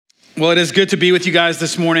Well, it is good to be with you guys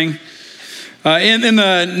this morning. In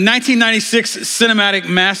the 1996 cinematic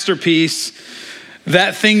masterpiece,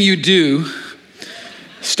 That Thing You Do,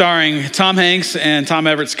 starring Tom Hanks and Tom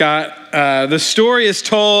Everett Scott, the story is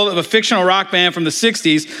told of a fictional rock band from the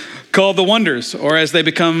 60s called The Wonders, or as they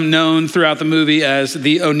become known throughout the movie as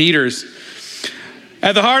the Oneaters.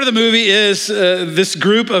 At the heart of the movie is this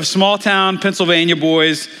group of small-town Pennsylvania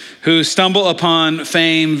boys who stumble upon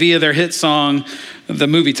fame via their hit song, the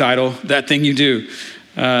movie title, That Thing You Do.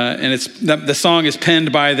 And the song is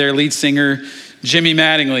penned by their lead singer, Jimmy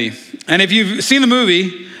Mattingly. And if you've seen the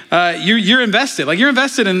movie, you're invested. Like, you're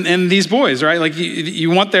invested in these boys, right? Like, you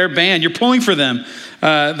want their band. You're pulling for them.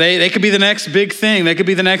 They could be the next big thing. They could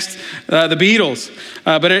be the next, the Beatles.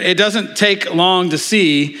 But it doesn't take long to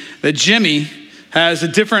see that Jimmy has a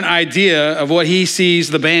different idea of what he sees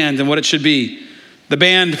the band and what it should be. The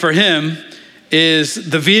band, for him, is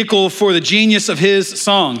the vehicle for the genius of his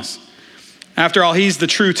songs. After all, he's the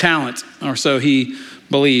true talent, or so he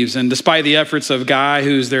believes. And despite the efforts of Guy,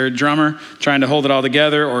 who's their drummer, trying to hold it all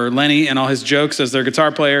together, or Lenny and all his jokes as their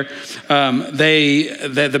guitar player,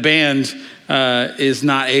 the band is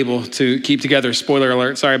not able to keep together. Spoiler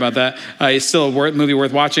alert, sorry about that. It's still a movie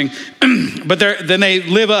worth watching. But then they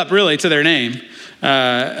live up, really, to their name.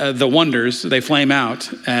 The Wonders, they flame out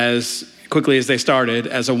as quickly as they started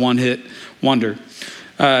as a one-hit wonder.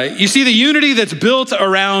 You see, the unity that's built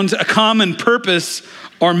around a common purpose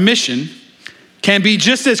or mission can be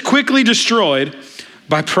just as quickly destroyed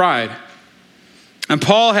by pride. And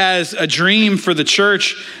Paul has a dream for the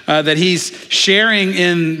church that he's sharing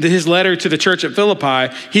in his letter to the church at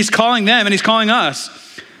Philippi. He's calling them and he's calling us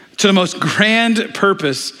to the most grand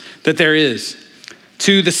purpose that there is,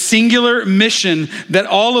 to the singular mission that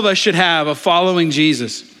all of us should have of following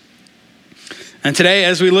Jesus. And today,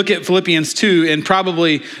 as we look at Philippians 2, and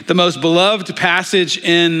probably the most beloved passage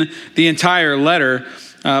in the entire letter,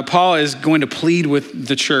 Paul is going to plead with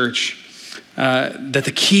the church that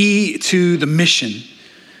the key to the mission,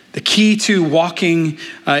 the key to walking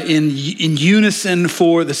in unison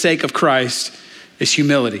for the sake of Christ, is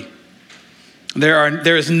humility.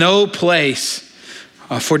 There is no place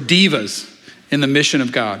for divas in the mission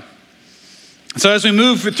of God. So as we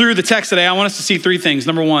move through the text today, I want us to see three things.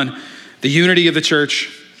 Number one, the unity of the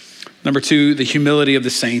church. Number two, the humility of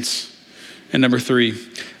the saints. And number three,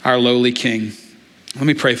 our lowly King. Let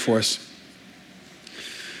me pray for us.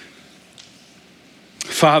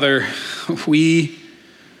 Father,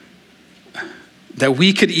 that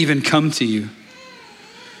we could even come to you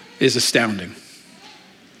is astounding.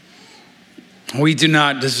 We do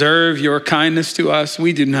not deserve your kindness to us.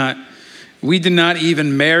 We do not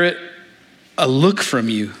even merit a look from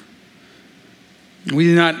you. We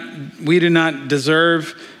do not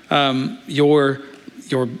deserve your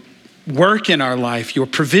work in our life, your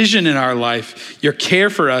provision in our life, your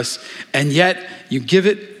care for us, and yet you give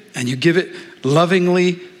it, and you give it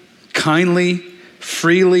lovingly, kindly,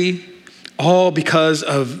 freely, all because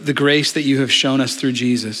of the grace that you have shown us through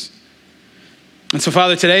Jesus. And so,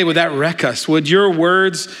 Father, today, would that wreck us? Would your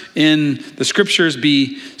words in the scriptures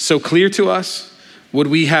be so clear to us? Would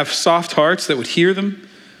we have soft hearts that would hear them?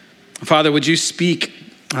 Father, would you speak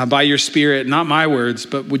by your Spirit, not my words,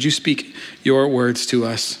 but would you speak your words to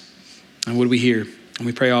us? And would we hear? And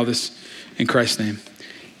we pray all this in Christ's name.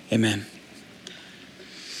 Amen.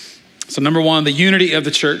 So number one, the unity of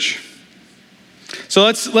the church. So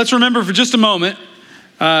let's remember for just a moment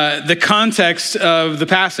the context of the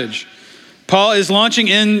passage. Paul is launching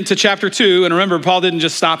into chapter 2, and remember, Paul didn't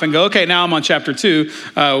just stop and go, okay, now I'm on chapter 2.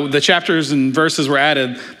 The chapters and verses were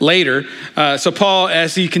added later. So Paul,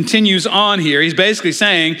 as he continues on here, he's basically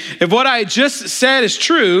saying, if what I just said is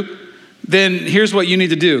true, then here's what you need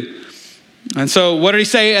to do. And so what did he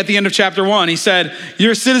say at the end of chapter 1? He said,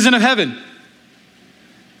 you're a citizen of heaven.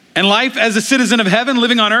 And life as a citizen of heaven,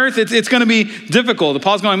 living on earth, it's going to be difficult.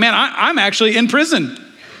 Paul's going, man, I'm actually in prison.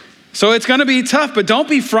 So it's going to be tough, but don't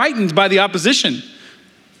be frightened by the opposition.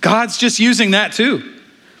 God's just using that too.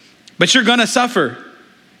 But you're going to suffer.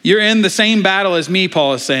 You're in the same battle as me,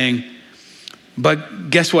 Paul is saying. But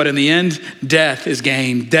guess what? In the end, death is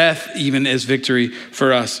gain. Death even is victory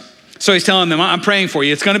for us. So he's telling them, I'm praying for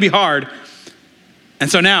you. It's going to be hard. And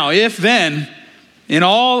so now, if then, in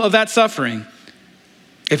all of that suffering,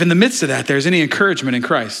 if in the midst of that, there's any encouragement in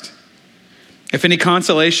Christ, if any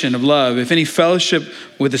consolation of love, if any fellowship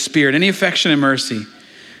with the Spirit, any affection and mercy,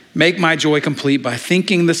 make my joy complete by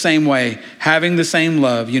thinking the same way, having the same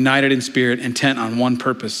love, united in spirit, intent on one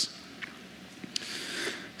purpose.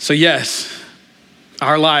 So yes,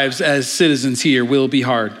 our lives as citizens here will be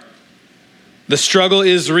hard. The struggle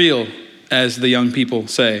is real, as the young people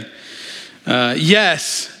say.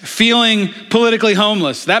 Yes, feeling politically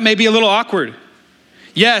homeless. That may be a little awkward.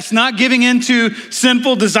 Yes, not giving in to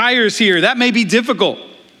sinful desires here. That may be difficult.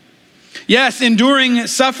 Yes, enduring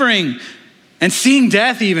suffering and seeing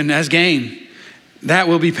death even as gain. That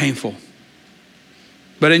will be painful.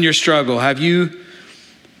 But in your struggle,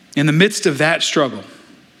 in the midst of that struggle,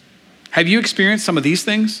 have you experienced some of these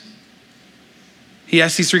things? He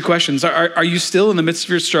asks these three questions. Are you still in the midst of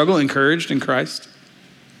your struggle encouraged in Christ?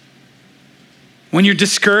 When you're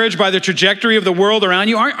discouraged by the trajectory of the world around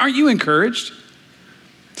you, aren't you encouraged?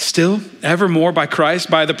 Still, ever more by Christ,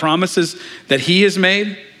 by the promises that he has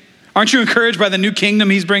made? Aren't you encouraged by the new kingdom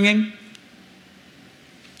he's bringing?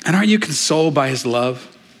 And aren't you consoled by his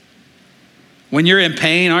love? When you're in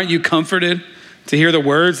pain, aren't you comforted to hear the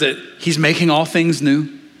words that he's making all things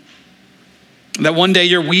new? That one day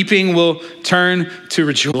your weeping will turn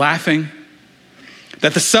to laughing?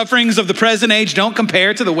 That the sufferings of the present age don't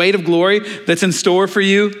compare to the weight of glory that's in store for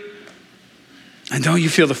you? And don't you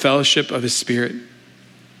feel the fellowship of his Spirit?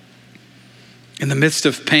 In the midst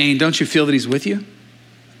of pain, don't you feel that he's with you?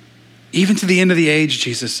 Even to the end of the age,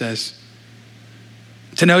 Jesus says.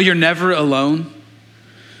 To know you're never alone.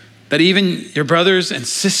 That even your brothers and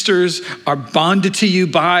sisters are bonded to you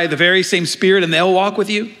by the very same Spirit and they'll walk with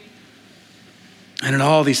you. And in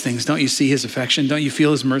all these things, don't you see his affection? Don't you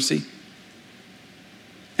feel his mercy?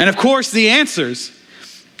 And of course, the answers,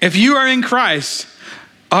 if you are in Christ,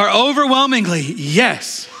 are overwhelmingly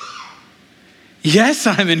yes. Yes,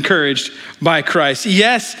 I'm encouraged by Christ.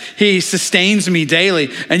 Yes, he sustains me daily.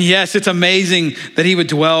 And yes, it's amazing that he would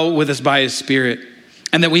dwell with us by his Spirit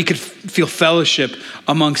and that we could feel fellowship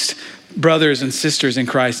amongst brothers and sisters in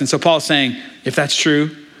Christ. And so Paul's saying, if that's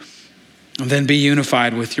true, then be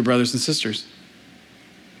unified with your brothers and sisters.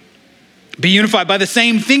 Be unified by the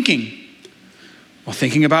same thinking. Well,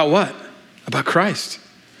 thinking about what? About Christ.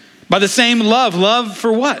 By the same love. Love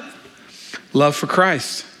for what? Love for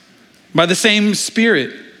Christ. By the same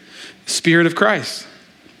Spirit. Spirit of Christ.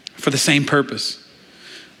 For the same purpose.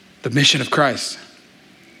 The mission of Christ.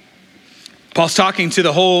 Paul's talking to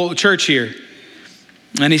the whole church here.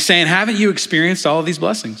 And he's saying, haven't you experienced all of these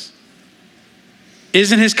blessings?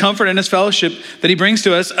 Isn't his comfort and his fellowship that he brings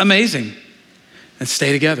to us amazing? And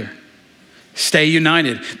stay together. Stay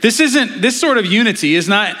united. This sort of unity is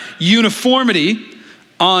not uniformity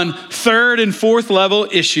on third and fourth level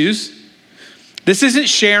issues. This isn't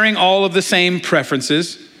sharing all of the same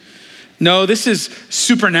preferences. No, this is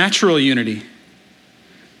supernatural unity.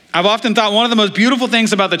 I've often thought one of the most beautiful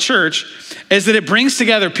things about the church is that it brings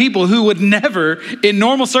together people who would never, in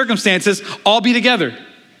normal circumstances, all be together.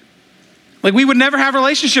 Like we would never have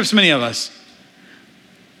relationships, many of us.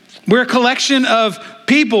 We're a collection of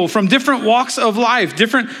people from different walks of life,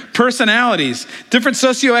 different personalities, different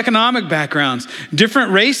socioeconomic backgrounds,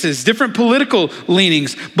 different races, different political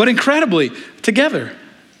leanings, but incredibly together.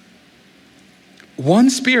 One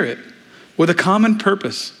Spirit with a common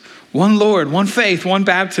purpose, one Lord, one faith, one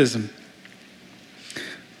baptism.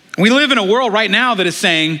 We live in a world right now that is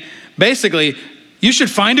saying, basically, you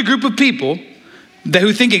should find a group of people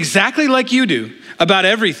who think exactly like you do about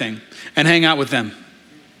everything and hang out with them.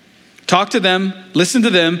 Talk to them, listen to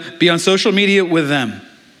them, be on social media with them.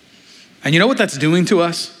 And you know what that's doing to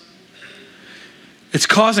us? It's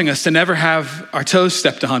causing us to never have our toes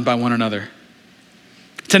stepped on by one another.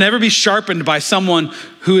 To never be sharpened by someone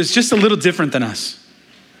who is just a little different than us.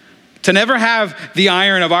 To never have the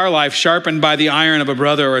iron of our life sharpened by the iron of a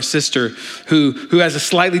brother or a sister who has a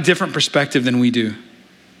slightly different perspective than we do.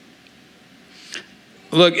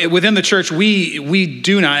 Look, within the church, we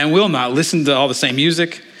do not and will not listen to all the same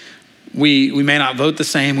music. We may not vote the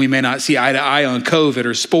same. We may not see eye to eye on COVID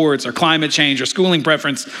or sports or climate change or schooling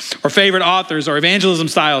preference or favorite authors or evangelism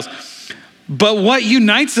styles. But what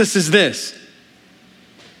unites us is this.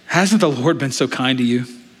 Hasn't the Lord been so kind to you?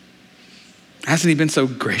 Hasn't he been so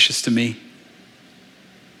gracious to me?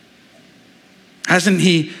 Hasn't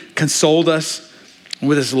he consoled us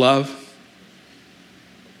with his love?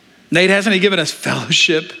 Nate, hasn't he given us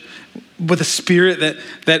fellowship with a Spirit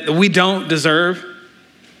that we don't deserve?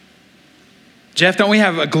 Jeff, don't we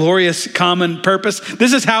have a glorious common purpose?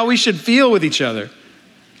 This is how we should feel with each other.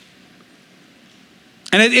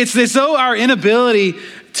 And it's as though our inability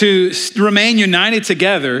to remain united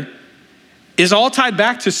together is all tied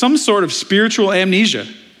back to some sort of spiritual amnesia.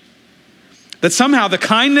 That somehow the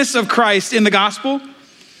kindness of Christ in the gospel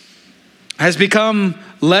has become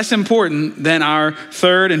less important than our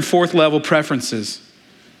third and fourth level preferences.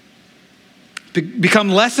 Become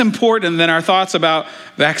less important than our thoughts about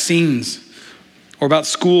vaccines or about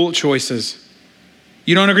school choices.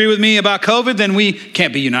 You don't agree with me about COVID, then we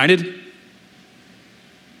can't be united.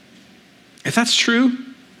 If that's true,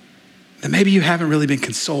 then maybe you haven't really been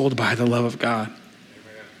consoled by the love of God.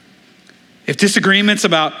 Amen. If disagreements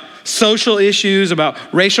about social issues, about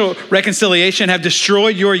racial reconciliation have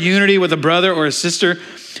destroyed your unity with a brother or a sister,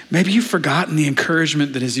 maybe you've forgotten the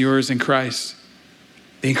encouragement that is yours in Christ,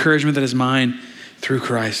 the encouragement that is mine through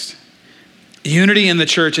Christ. Unity in the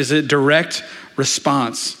church is a direct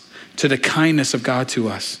response to the kindness of God to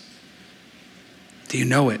us. Do you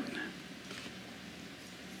know it?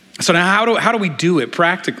 So now how do we do it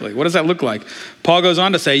practically? What does that look like? Paul goes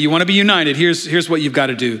on to say, you want to be united. Here's what you've got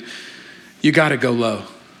to do. You got to go low.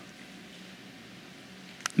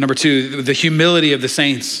 Number two, the humility of the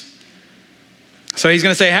saints. So he's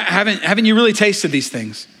going to say, haven't you really tasted these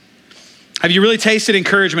things? Have you really tasted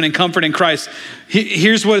encouragement and comfort in Christ?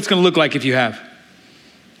 Here's what it's going to look like if you have.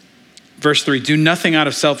 Verse 3, do nothing out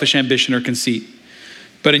of selfish ambition or conceit,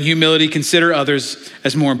 but in humility consider others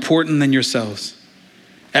as more important than yourselves.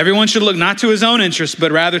 Everyone should look not to his own interests,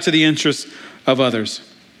 but rather to the interests of others.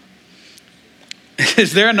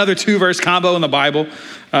 Is there another 2-verse combo in the Bible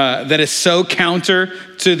that is so counter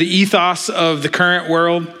to the ethos of the current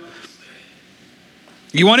world?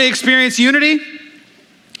 You want to experience unity?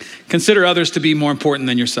 Consider others to be more important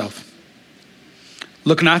than yourself.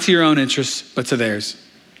 Look not to your own interests, but to theirs.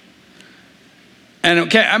 And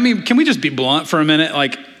okay, I mean, can we just be blunt for a minute?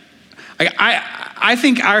 I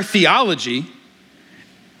think our theology,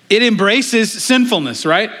 it embraces sinfulness,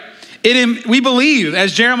 right? We believe,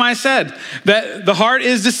 as Jeremiah said, that the heart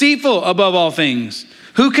is deceitful above all things.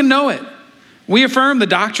 Who can know it? We affirm the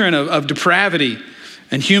doctrine of depravity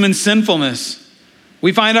and human sinfulness.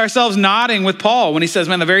 We find ourselves nodding with Paul when he says,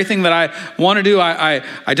 man, the very thing that I want to do, I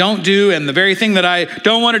don't do. And the very thing that I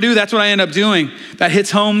don't want to do, that's what I end up doing. That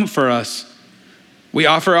hits home for us. We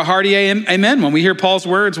offer a hearty amen when we hear Paul's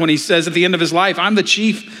words when he says at the end of his life, I'm the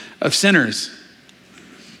chief of sinners.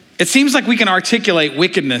 It seems like we can articulate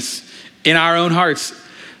wickedness in our own hearts,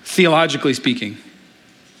 theologically speaking.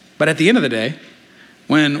 But at the end of the day,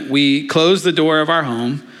 when we close the door of our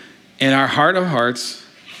home, in our heart of hearts,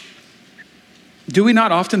 do we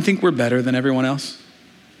not often think we're better than everyone else?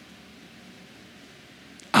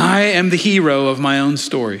 I am the hero of my own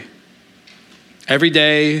story. Every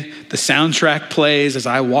day, the soundtrack plays as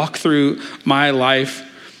I walk through my life.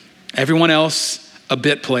 Everyone else, a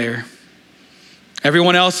bit player.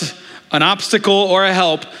 Everyone else, an obstacle or a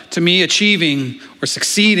help to me achieving or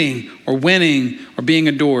succeeding or winning or being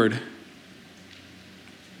adored.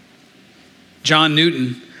 John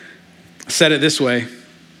Newton said it this way.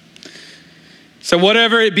 So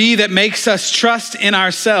whatever it be that makes us trust in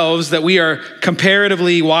ourselves that we are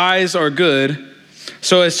comparatively wise or good,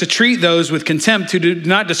 so as to treat those with contempt who do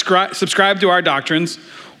not subscribe to our doctrines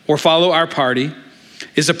or follow our party,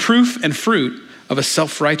 is a proof and fruit of a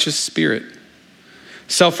self-righteous spirit.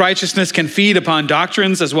 Self-righteousness can feed upon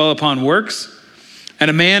doctrines as well upon works, and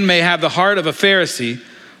a man may have the heart of a Pharisee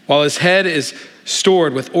while his head is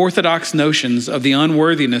stored with orthodox notions of the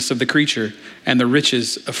unworthiness of the creature and the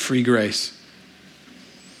riches of free grace.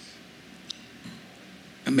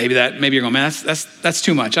 And maybe you're going, man, that's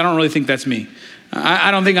too much. I don't really think that's me.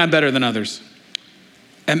 I don't think I'm better than others.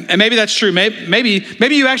 And maybe that's true.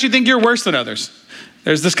 Maybe you actually think you're worse than others.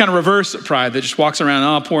 There's this kind of reverse pride that just walks around,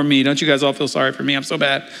 oh, poor me. Don't you guys all feel sorry for me? I'm so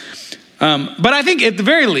bad. But I think at the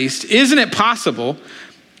very least, isn't it possible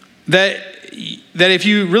that if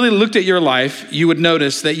you really looked at your life, you would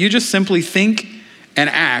notice that you just simply think and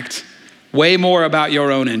act way more about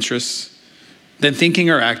your own interests than thinking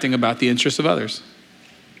or acting about the interests of others?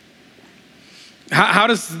 How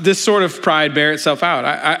does this sort of pride bear itself out?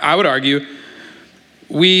 I would argue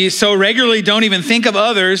we so regularly don't even think of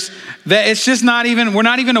others that it's just we're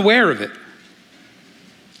not even aware of it.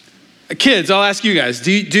 Kids, I'll ask you guys,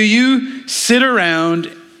 do you sit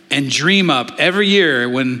around and dream up every year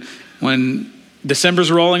when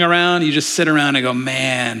December's rolling around, you just sit around and go,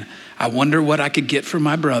 man, I wonder what I could get for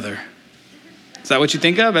my brother. Is that what you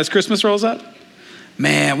think of as Christmas rolls up?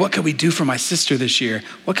 Man, what could we do for my sister this year?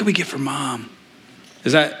 What could we get for mom?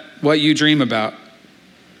 Is that what you dream about?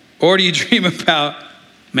 Or do you dream about,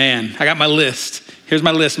 man, I got my list. Here's my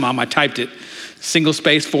list, Mom. I typed it. Single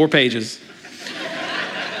space, 4 pages.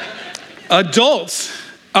 Adults,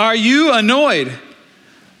 are you annoyed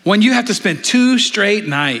when you have to spend 2 straight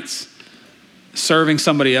nights serving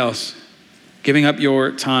somebody else, giving up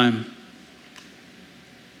your time?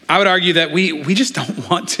 I would argue that we just don't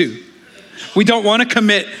want to. We don't want to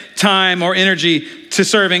commit time or energy to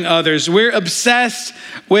serving others. We're obsessed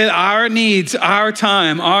with our needs, our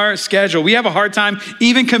time, our schedule. We have a hard time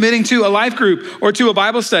even committing to a life group or to a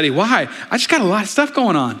Bible study. Why? I just got a lot of stuff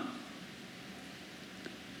going on.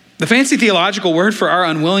 The fancy theological word for our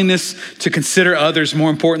unwillingness to consider others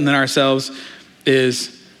more important than ourselves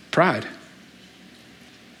is pride.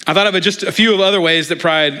 I thought of just a few of other ways that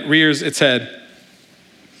pride rears its head.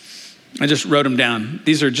 I just wrote them down.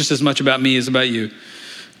 These are just as much about me as about you.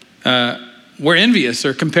 We're envious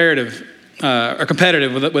or competitive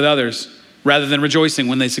with others rather than rejoicing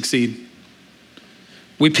when they succeed.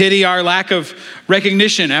 We pity our lack of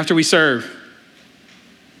recognition after we serve.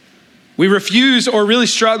 We refuse or really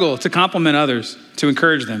struggle to compliment others, to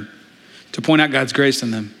encourage them, to point out God's grace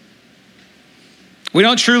in them. We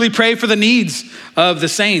don't truly pray for the needs of the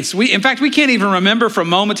saints. In fact, we can't even remember from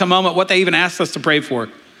moment to moment what they even asked us to pray for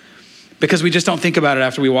because we just don't think about it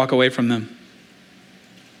after we walk away from them.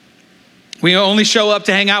 We only show up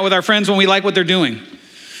to hang out with our friends when we like what they're doing,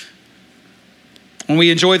 when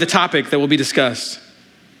we enjoy the topic that will be discussed.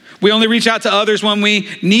 We only reach out to others when we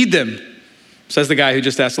need them, says the guy who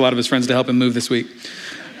just asked a lot of his friends to help him move this week.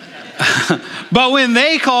 But when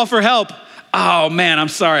they call for help, oh man, I'm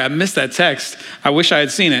sorry, I missed that text. I wish I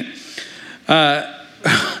had seen it.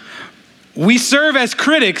 We serve as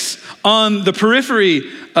critics on the periphery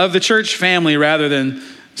of the church family rather than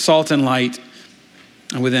salt and light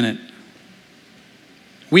within it.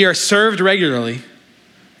 We are served regularly,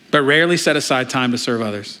 but rarely set aside time to serve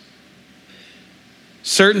others.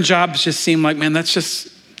 Certain jobs just seem like, man,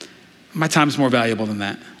 my time's more valuable than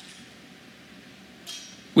that.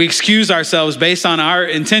 We excuse ourselves based on our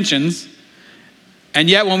intentions, and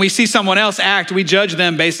yet when we see someone else act, we judge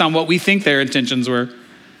them based on what we think their intentions were.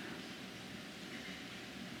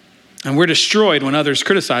 And we're destroyed when others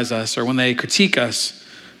criticize us or when they critique us,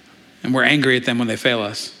 and we're angry at them when they fail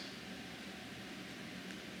us.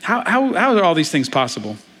 How are all these things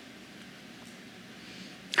possible?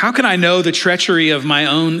 How can I know the treachery of my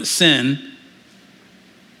own sin,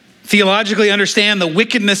 theologically understand the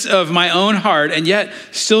wickedness of my own heart, and yet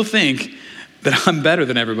still think that I'm better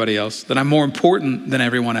than everybody else, that I'm more important than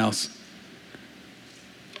everyone else?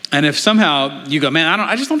 And if somehow you go, man,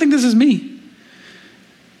 I just don't think this is me.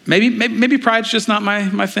 Maybe pride's just not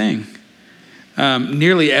my thing.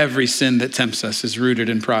 Nearly every sin that tempts us is rooted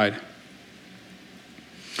in pride.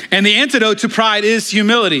 And the antidote to pride is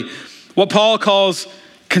humility, what Paul calls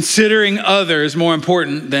considering others more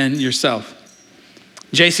important than yourself.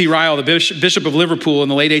 J.C. Ryle, the Bishop of Liverpool in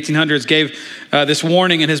the late 1800s, gave this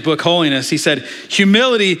warning in his book, Holiness. He said,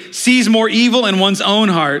 humility sees more evil in one's own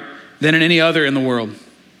heart than in any other in the world.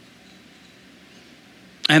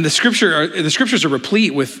 And the scriptures are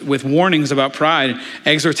replete with warnings about pride,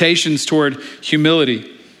 exhortations toward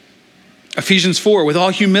humility. Ephesians 4, with all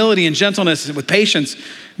humility and gentleness, with patience,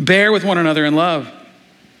 bear with one another in love.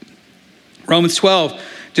 Romans 12,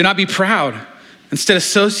 do not be proud. Instead,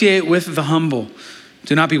 associate with the humble.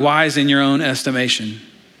 Do not be wise in your own estimation.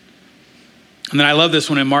 And then I love this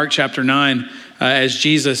one in Mark chapter 9, as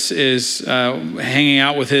Jesus is hanging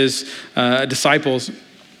out with his disciples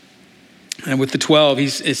and with the 12.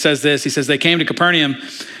 It says this, he says, they came to Capernaum,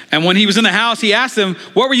 and when he was in the house, he asked them,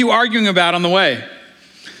 what were you arguing about on the way?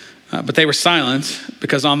 But they were silent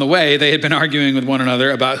because on the way they had been arguing with one another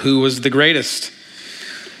about who was the greatest.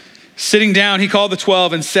 Sitting down, he called the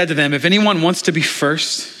 12 and said to them, if anyone wants to be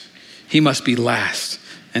first, he must be last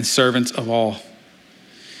and servant of all.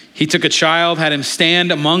 He took a child, had him stand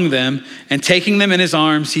among them, and taking them in his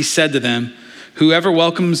arms, he said to them, whoever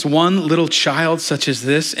welcomes one little child such as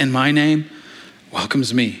this in my name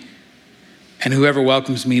welcomes me. And whoever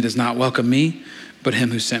welcomes me does not welcome me, but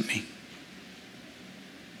him who sent me.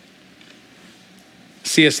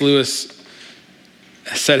 C.S. Lewis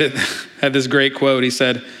had this great quote. He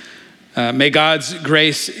said, may God's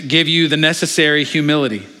grace give you the necessary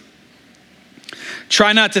humility.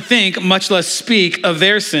 Try not to think, much less speak, of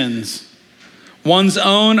their sins. One's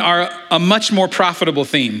own are a much more profitable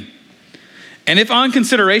theme. And if on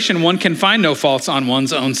consideration one can find no faults on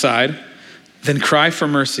one's own side, then cry for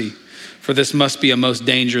mercy, for this must be a most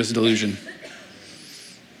dangerous delusion.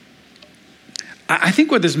 I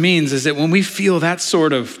think what this means is that when we feel that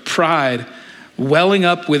sort of pride welling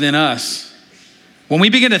up within us, when we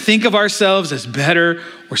begin to think of ourselves as better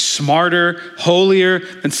or smarter, holier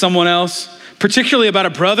than someone else, particularly about a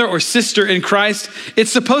brother or sister in Christ,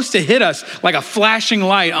 it's supposed to hit us like a flashing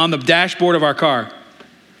light on the dashboard of our car.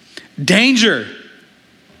 Danger.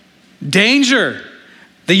 Danger.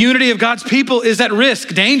 The unity of God's people is at risk.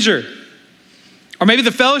 Danger. Or maybe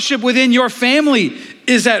the fellowship within your family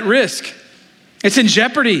is at risk. It's in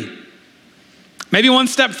jeopardy. Maybe one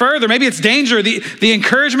step further, maybe it's danger. The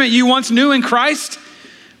encouragement you once knew in Christ,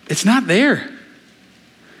 it's not there.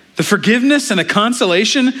 The forgiveness and the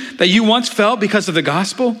consolation that you once felt because of the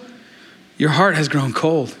gospel, your heart has grown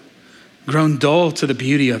cold grown dull to the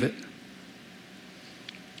beauty of it.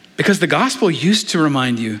 Because the gospel used to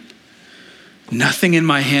remind you, nothing in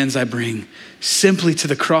my hands I bring, simply to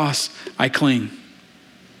the cross I cling.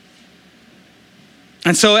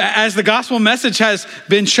 And so as the gospel message has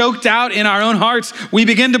been choked out in our own hearts, we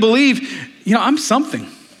begin to believe, I'm something.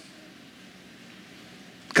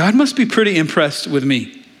 God must be pretty impressed with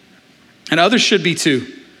me. And others should be too.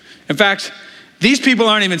 In fact, these people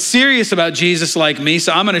aren't even serious about Jesus like me,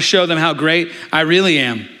 so I'm going to show them how great I really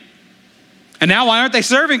am. And now why aren't they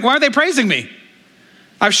serving? Why aren't they praising me?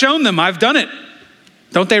 I've shown them, I've done it.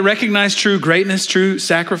 Don't they recognize true greatness, true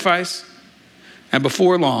sacrifice? And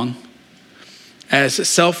before long, as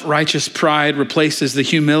self-righteous pride replaces the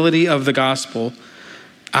humility of the gospel,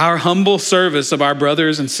 our humble service of our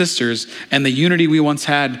brothers and sisters and the unity we once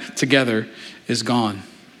had together is gone.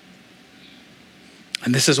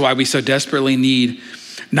 And this is why we so desperately need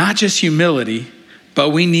not just humility, but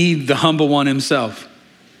we need the humble one himself.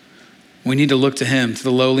 We need to look to him, to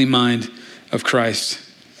the lowly mind of Christ,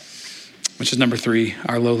 which is number 3,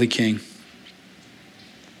 our lowly King.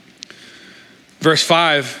 Verse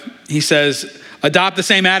 5, he says, adopt the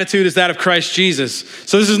same attitude as that of Christ Jesus.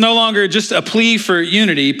 So this is no longer just a plea for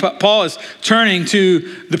unity. Paul is turning to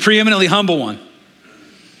the preeminently humble one.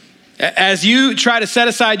 As you try to set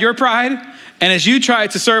aside your pride, and as you try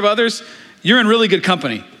to serve others, you're in really good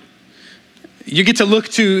company. You get to look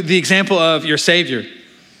to the example of your Savior.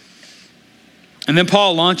 And then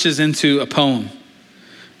Paul launches into a poem,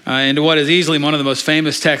 into what is easily one of the most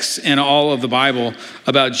famous texts in all of the Bible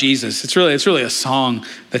about Jesus. It's really a song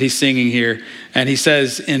that he's singing here. And he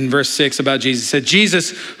says in verse 6 about Jesus, he said,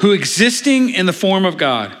 Jesus, who existing in the form of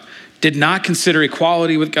God, did not consider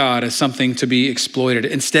equality with God as something to be exploited.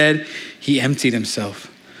 Instead, he emptied himself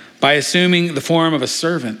by assuming the form of a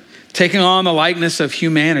servant, taking on the likeness of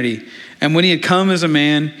humanity. And when he had come as a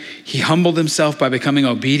man, he humbled himself by becoming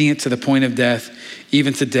obedient to the point of death,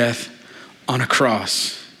 even to death on a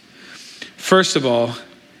cross. First of all,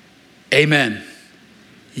 amen.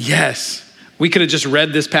 Yes. We could have just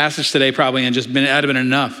read this passage today probably and that'd have been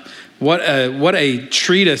enough. What a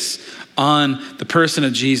treatise on the person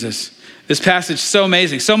of Jesus. This passage is so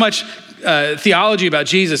amazing. So much theology about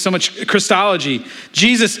Jesus, so much Christology.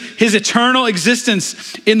 Jesus, his eternal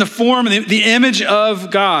existence in the form, the image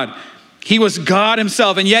of God. He was God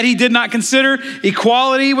himself, and yet he did not consider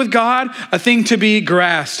equality with God a thing to be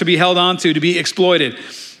grasped, to be held onto, to be exploited.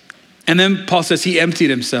 And then Paul says he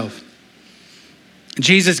emptied himself.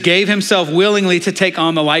 Jesus gave himself willingly to take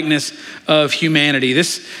on the likeness of humanity.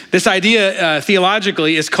 This idea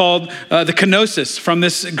theologically is called the kenosis, from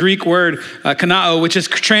this Greek word kanao, which is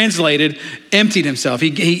translated emptied himself.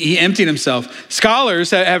 He emptied himself.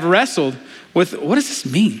 Scholars have wrestled with, what does this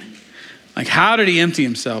mean? Like, how did he empty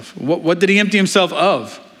himself? What did he empty himself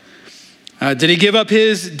of? Did he give up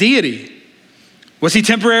his deity? Was he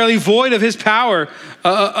temporarily void of his power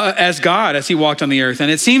as God as he walked on the earth?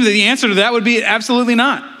 And it seems that the answer to that would be absolutely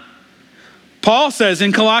not. Paul says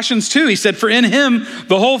in Colossians 2, he said, for in him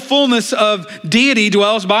the whole fullness of deity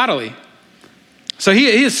dwells bodily. So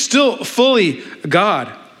he is still fully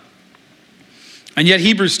God. And yet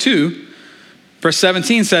Hebrews 2, verse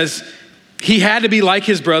 17 says, he had to be like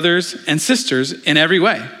his brothers and sisters in every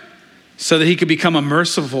way, so that he could become a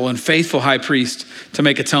merciful and faithful high priest to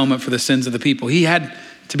make atonement for the sins of the people. He had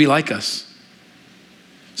to be like us.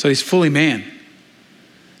 So he's fully man.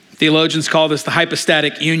 Theologians call this the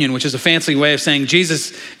hypostatic union, which is a fancy way of saying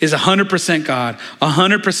Jesus is 100% God,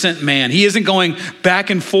 100% man. He isn't going back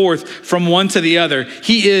and forth from one to the other.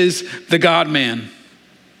 He is the God-man.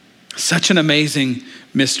 Such an amazing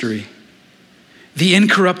mystery. The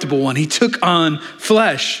incorruptible one, he took on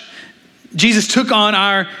flesh. Jesus took on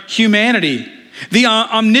our humanity, the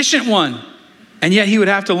omniscient one, and yet he would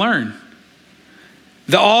have to learn.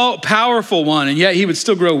 The all-powerful one, and yet he would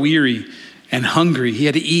still grow weary and hungry. He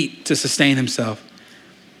had to eat to sustain himself.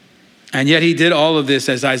 And yet he did all of this,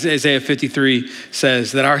 as Isaiah 53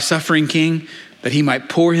 says, that our suffering king, that he might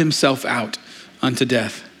pour himself out unto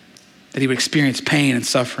death, that he would experience pain and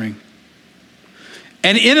suffering.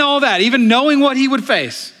 And in all that, even knowing what he would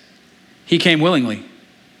face, he came willingly.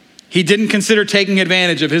 He didn't consider taking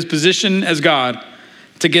advantage of his position as God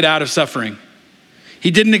to get out of suffering. He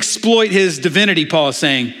didn't exploit his divinity, Paul is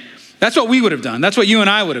saying. That's what we would have done. That's what you and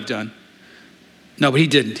I would have done. No, but he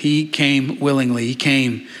didn't. He came willingly. He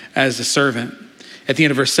came as a servant. At the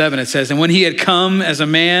end of verse 7, it says, and when he had come as a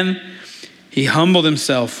man, he humbled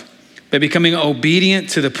himself by becoming obedient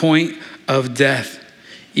to the point of death,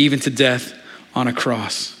 even to death on a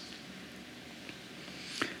cross.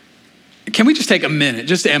 Can we just take a minute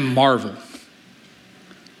just and marvel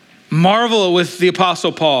with the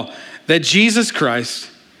Apostle Paul that Jesus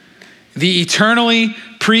Christ, the eternally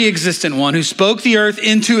pre-existent one who spoke the earth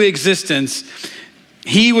into existence,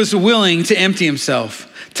 he was willing to empty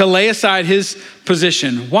himself, to lay aside his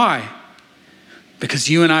position. Why? Because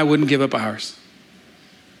you and I wouldn't give up ours.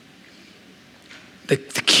 The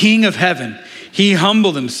King of heaven, he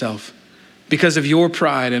humbled himself because of your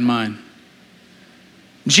pride and mine.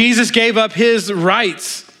 Jesus gave up his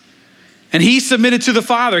rights and he submitted to the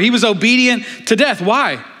Father. He was obedient to death.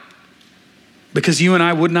 Why? Because you and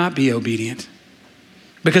I would not be obedient.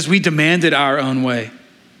 Because we demanded our own way.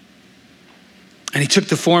 And he took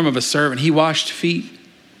the form of a servant. He washed feet.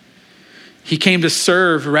 He came to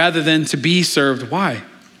serve rather than to be served. Why?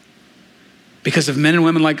 Because of men and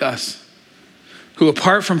women like us who,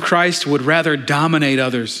 apart from Christ, would rather dominate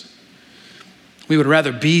others. We would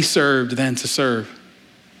rather be served than to serve.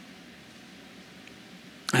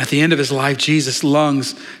 And at the end of his life, Jesus'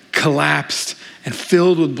 lungs collapsed and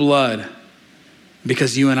filled with blood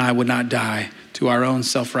because you and I would not die to our own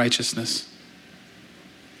self-righteousness.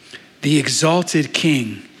 The exalted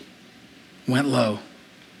King went low,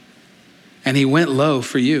 and he went low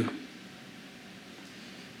for you.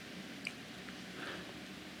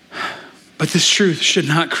 But this truth should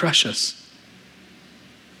not crush us.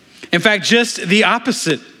 In fact, just the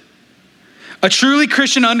opposite. A truly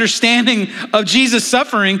Christian understanding of Jesus'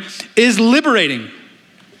 suffering is liberating.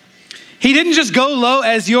 He didn't just go low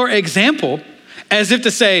as your example, as if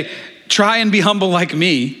to say, try and be humble like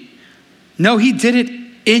me. No, he did it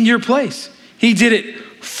in your place. He did it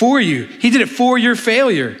for you. He did it for your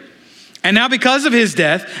failure. And now because of his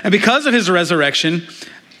death and because of his resurrection,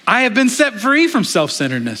 I have been set free from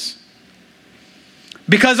self-centeredness.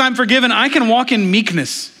 Because I'm forgiven, I can walk in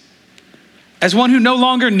meekness as one who no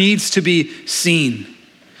longer needs to be seen,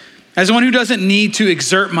 as one who doesn't need to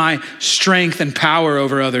exert my strength and power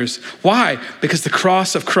over others. Why? Because the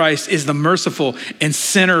cross of Christ is the merciful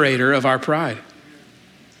incinerator of our pride.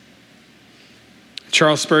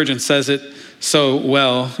 Charles Spurgeon says it so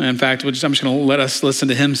well. In fact, I'm just going to let us listen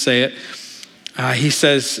to him say it. He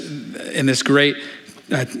says in this great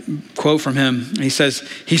quote from him, he says,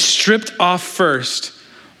 he stripped off first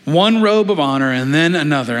one robe of honor and then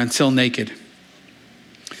another until naked.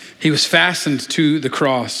 He was fastened to the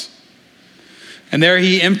cross. And there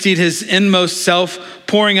he emptied his inmost self,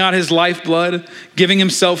 pouring out his lifeblood, giving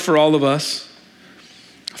himself for all of us.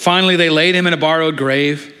 Finally, they laid him in a borrowed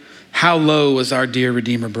grave. How low was our dear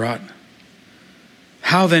Redeemer brought?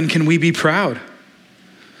 How then can we be proud?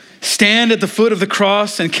 Stand at the foot of the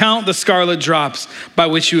cross and count the scarlet drops by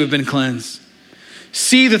which you have been cleansed.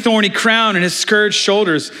 See the thorny crown and his scourged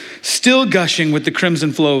shoulders still gushing with the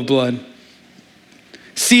crimson flow of blood.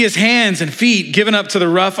 See his hands and feet given up to the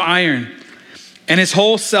rough iron and his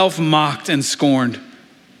whole self mocked and scorned.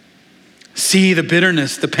 See the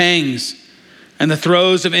bitterness, the pangs, and the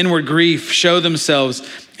throes of inward grief show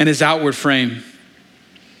themselves in his outward frame.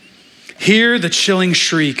 Hear the chilling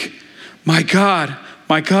shriek, my God,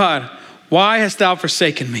 why hast thou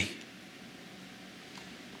forsaken me?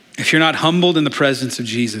 If you're not humbled in the presence of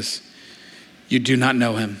Jesus, you do not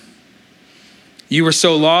know him. You were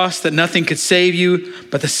so lost that nothing could save you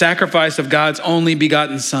but the sacrifice of God's only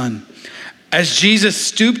begotten Son. As Jesus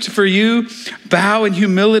stooped for you, bow in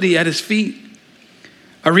humility at his feet.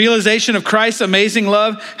 A realization of Christ's amazing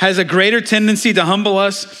love has a greater tendency to humble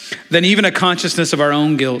us than even a consciousness of our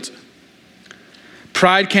own guilt.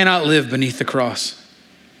 Pride cannot live beneath the cross.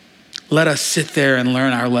 Let us sit there and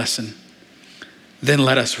learn our lesson. Then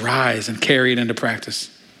let us rise and carry it into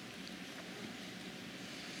practice.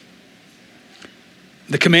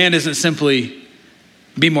 The command isn't simply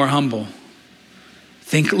be more humble.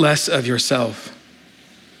 Think less of yourself.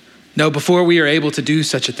 No, before we are able to do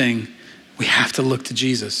such a thing, we have to look to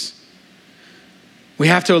Jesus. We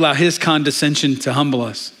have to allow his condescension to humble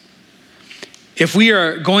us. If we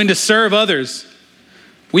are going to serve others,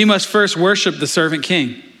 we must first worship the servant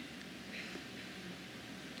king.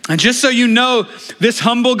 And just so you know, this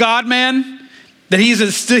humble God-man, that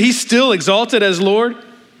he's still exalted as Lord,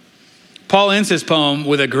 Paul ends his poem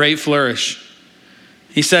with a great flourish.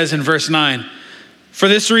 He says in verse 9, for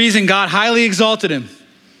this reason God highly exalted him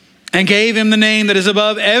and gave him the name that is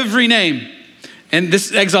above every name. And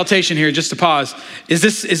this exaltation here, just to pause, is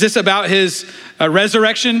this about his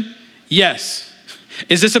resurrection? Yes.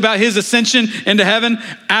 Is this about his ascension into heaven?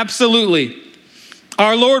 Absolutely.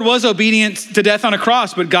 Our Lord was obedient to death on a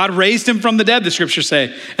cross, but God raised him from the dead, the scriptures say.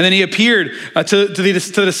 And then he appeared to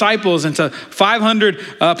the disciples and to 500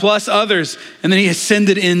 plus others. And then he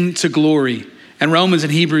ascended into glory. And Romans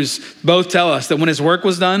and Hebrews both tell us that when his work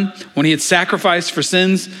was done, when he had sacrificed for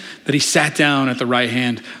sins, that he sat down at the right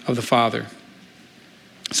hand of the Father.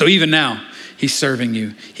 So even now, he's serving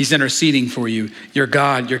you. He's interceding for you, your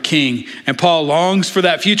God, your King. And Paul longs for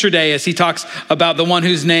that future day as he talks about the one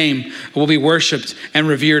whose name will be worshiped and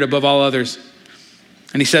revered above all others.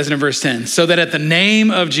 And he says it in verse 10, so that at the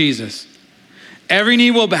name of Jesus, every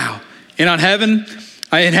knee will bow in heaven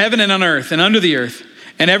and on earth and under the earth,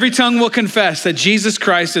 and every tongue will confess that Jesus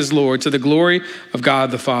Christ is Lord, to the glory of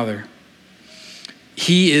God the Father.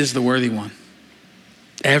 He is the worthy one.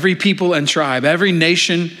 Every people and tribe, every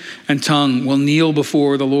nation and tongue will kneel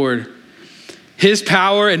before the Lord. His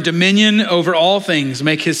power and dominion over all things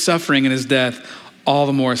make his suffering and his death all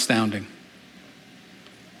the more astounding.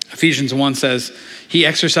 Ephesians 1 says, he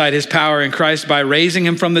exercised his power in Christ by raising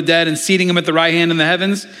him from the dead and seating him at the right hand in the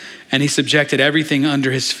heavens, and he subjected everything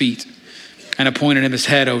under his feet and appointed him as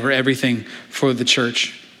head over everything for the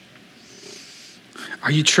church.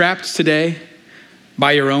 Are you trapped today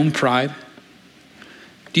by your own pride?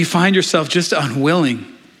 Do you find yourself just unwilling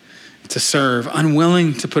to serve,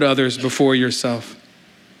 unwilling to put others before yourself?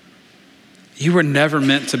 You were never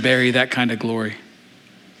meant to bury that kind of glory.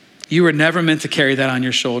 You were never meant to carry that on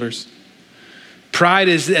your shoulders. Pride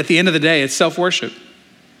is, at the end of the day, it's self-worship,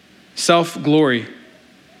 self-glory.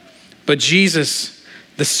 But Jesus,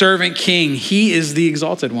 the servant king, he is the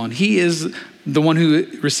exalted one. He is the one who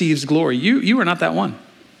receives glory. You are not that one.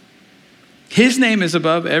 His name is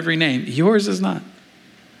above every name. Yours is not.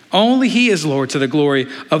 Only he is Lord, to the glory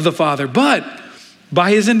of the Father. But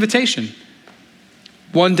by his invitation,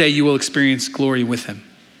 one day you will experience glory with him.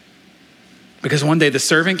 Because one day the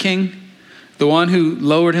servant king, the one who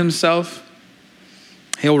lowered himself,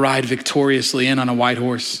 he'll ride victoriously in on a white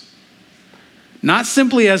horse. Not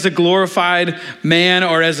simply as a glorified man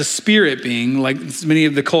or as a spirit being, like many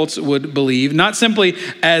of the cults would believe. Not simply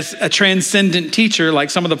as a transcendent teacher, like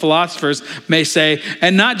some of the philosophers may say.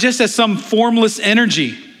 And not just as some formless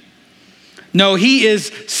energy. No, he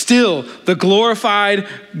is still the glorified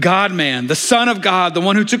God-man, the Son of God, the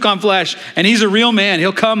one who took on flesh. And he's a real man.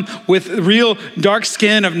 He'll come with real dark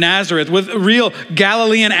skin of Nazareth, with a real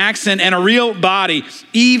Galilean accent and a real body,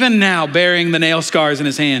 even now bearing the nail scars in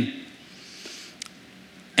his hand.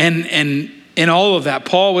 And in all of that,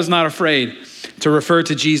 Paul was not afraid to refer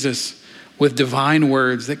to Jesus with divine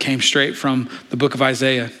words that came straight from the book of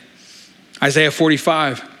Isaiah. Isaiah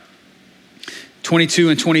 45. 22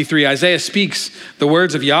 and 23, Isaiah speaks the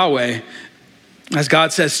words of Yahweh as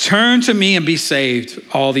God says, turn to me and be saved,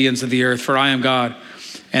 all the ends of the earth, for I am God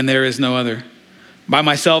and there is no other. By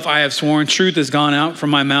myself I have sworn, truth has gone out from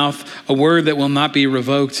my mouth, a word that will not be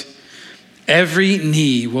revoked. Every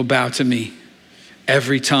knee will bow to me.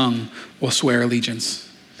 Every tongue will swear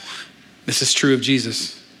allegiance. This is true of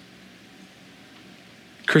Jesus.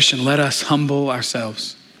 Christian, let us humble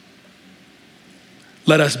ourselves.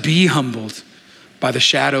 Let us be humbled by the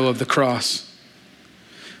shadow of the cross.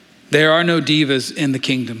 There are no divas in the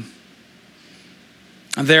kingdom.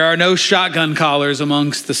 There are no shotgun collars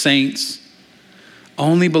amongst the saints.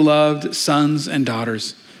 Only beloved sons and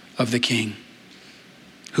daughters of the King,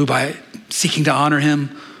 who by seeking to honor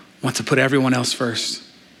him, want to put everyone else first.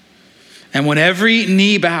 And when every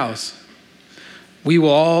knee bows, we will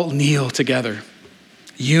all kneel together,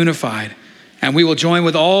 unified, and we will join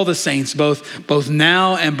with all the saints, both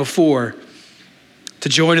now and before, to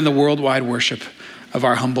join in the worldwide worship of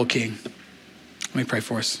our humble King. Let me pray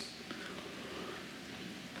for us.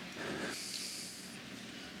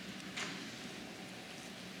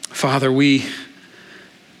 Father, we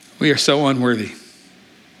are so unworthy.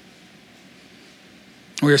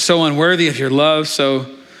 We are so unworthy of your love, so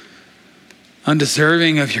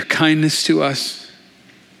undeserving of your kindness to us.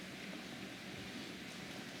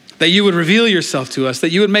 That you would reveal yourself to us,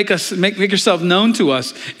 that you would make yourself known to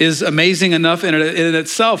us is amazing enough in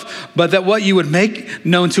itself, but that what you would make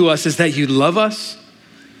known to us is that you love us,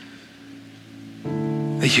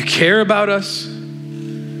 that you care about us,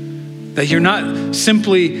 that you're not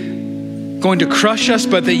simply going to crush us,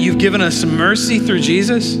 but that you've given us mercy through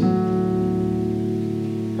Jesus.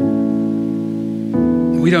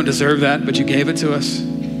 We don't deserve that, but you gave it to us.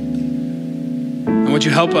 And would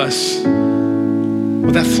you help us?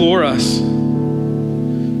 Would that floor us?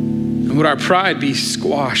 And would our pride be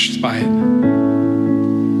squashed by it?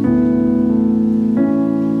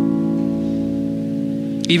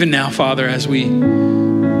 Even now, Father, as we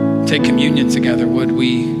take communion together, would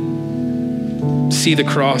we see the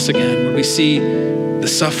cross again? Would we see the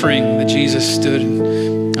suffering that Jesus stood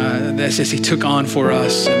as he took on for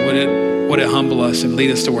us? And would it humble us and lead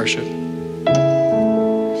us to worship?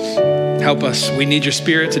 Help us. We need your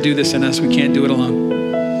Spirit to do this in us. We can't do it alone.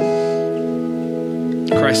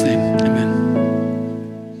 In Christ's name, amen.